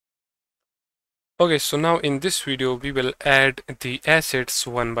Okay, so now in this video we will add the assets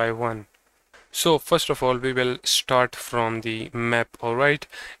one by one. So first of all we will start from the map. Alright,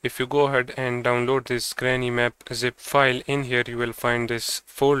 if you go ahead and download this granny map zip file, in here you will find this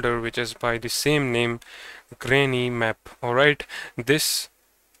folder which is by the same name, granny map. Alright, this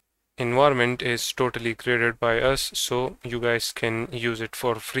environment is totally created by us, so you guys can use it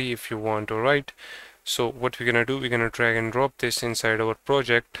for free if you want. Alright, so what we're gonna do, we're gonna drag and drop this inside our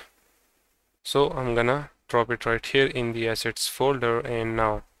project. So I'm gonna drop it right here in the assets folder, and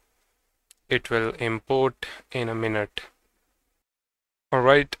now it will import in a minute.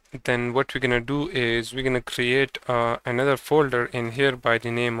 Alright, then what we're gonna do is we're gonna create another folder in here by the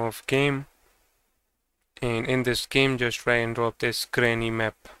name of game, and in this game just drag and drop this granny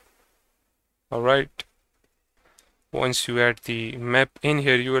map. Alright, once you add the map in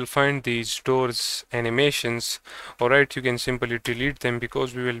here you will find these doors animations. Alright, you can simply delete them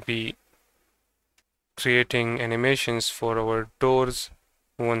because we will be creating animations for our doors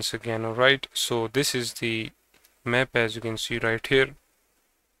once again. Alright, so this is the map as you can see right here.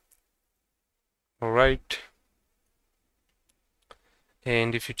 Alright,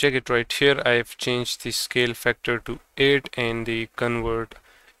 and if you check it right here, I've changed the scale factor to 8 and the convert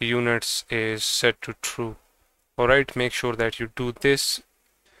units is set to true. Alright, make sure that you do this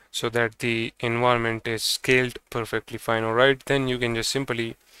so that the environment is scaled perfectly fine. Alright, then you can just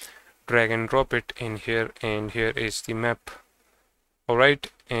simply drag and drop it in here, and here is the map. Alright,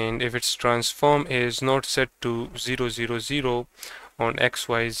 and if its transform is not set to 000 on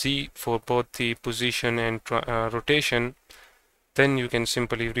XYZ for both the position and rotation, then you can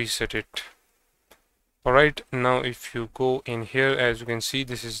simply reset it. Alright, now if you go in here, as you can see,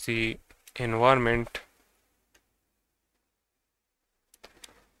 this is the environment.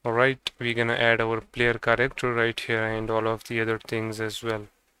 Alright, we're gonna add our player character right here and all of the other things as well.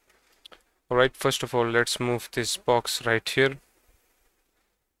 Alright, first of all let's move this box right here,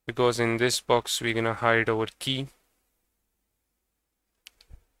 because in this box we're gonna hide our key.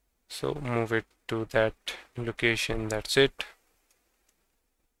 So move it to that location, that's it.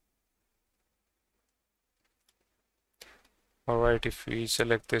 Alright, if we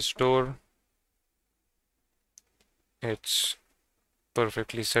select this door, it's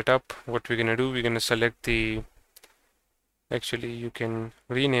perfectly set up. What we're gonna do, we're gonna select the, actually you can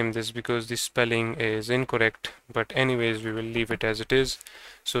rename this because the spelling is incorrect, but anyways we will leave it as it is.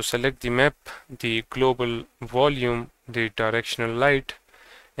 So select the map, the global volume, the directional light,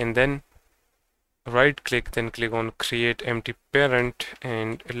 and then right click, then click on create empty parent,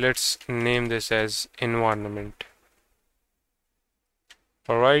 and let's name this as environment.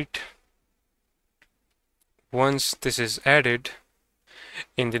 Alright, once this is added,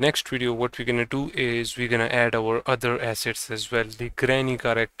 in the next video what we're gonna do is we're gonna add our other assets as well, the granny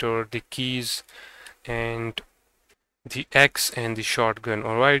character, the keys, and the axe and the shotgun.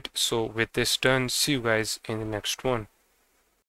 Alright, so with this done, see you guys in the next one.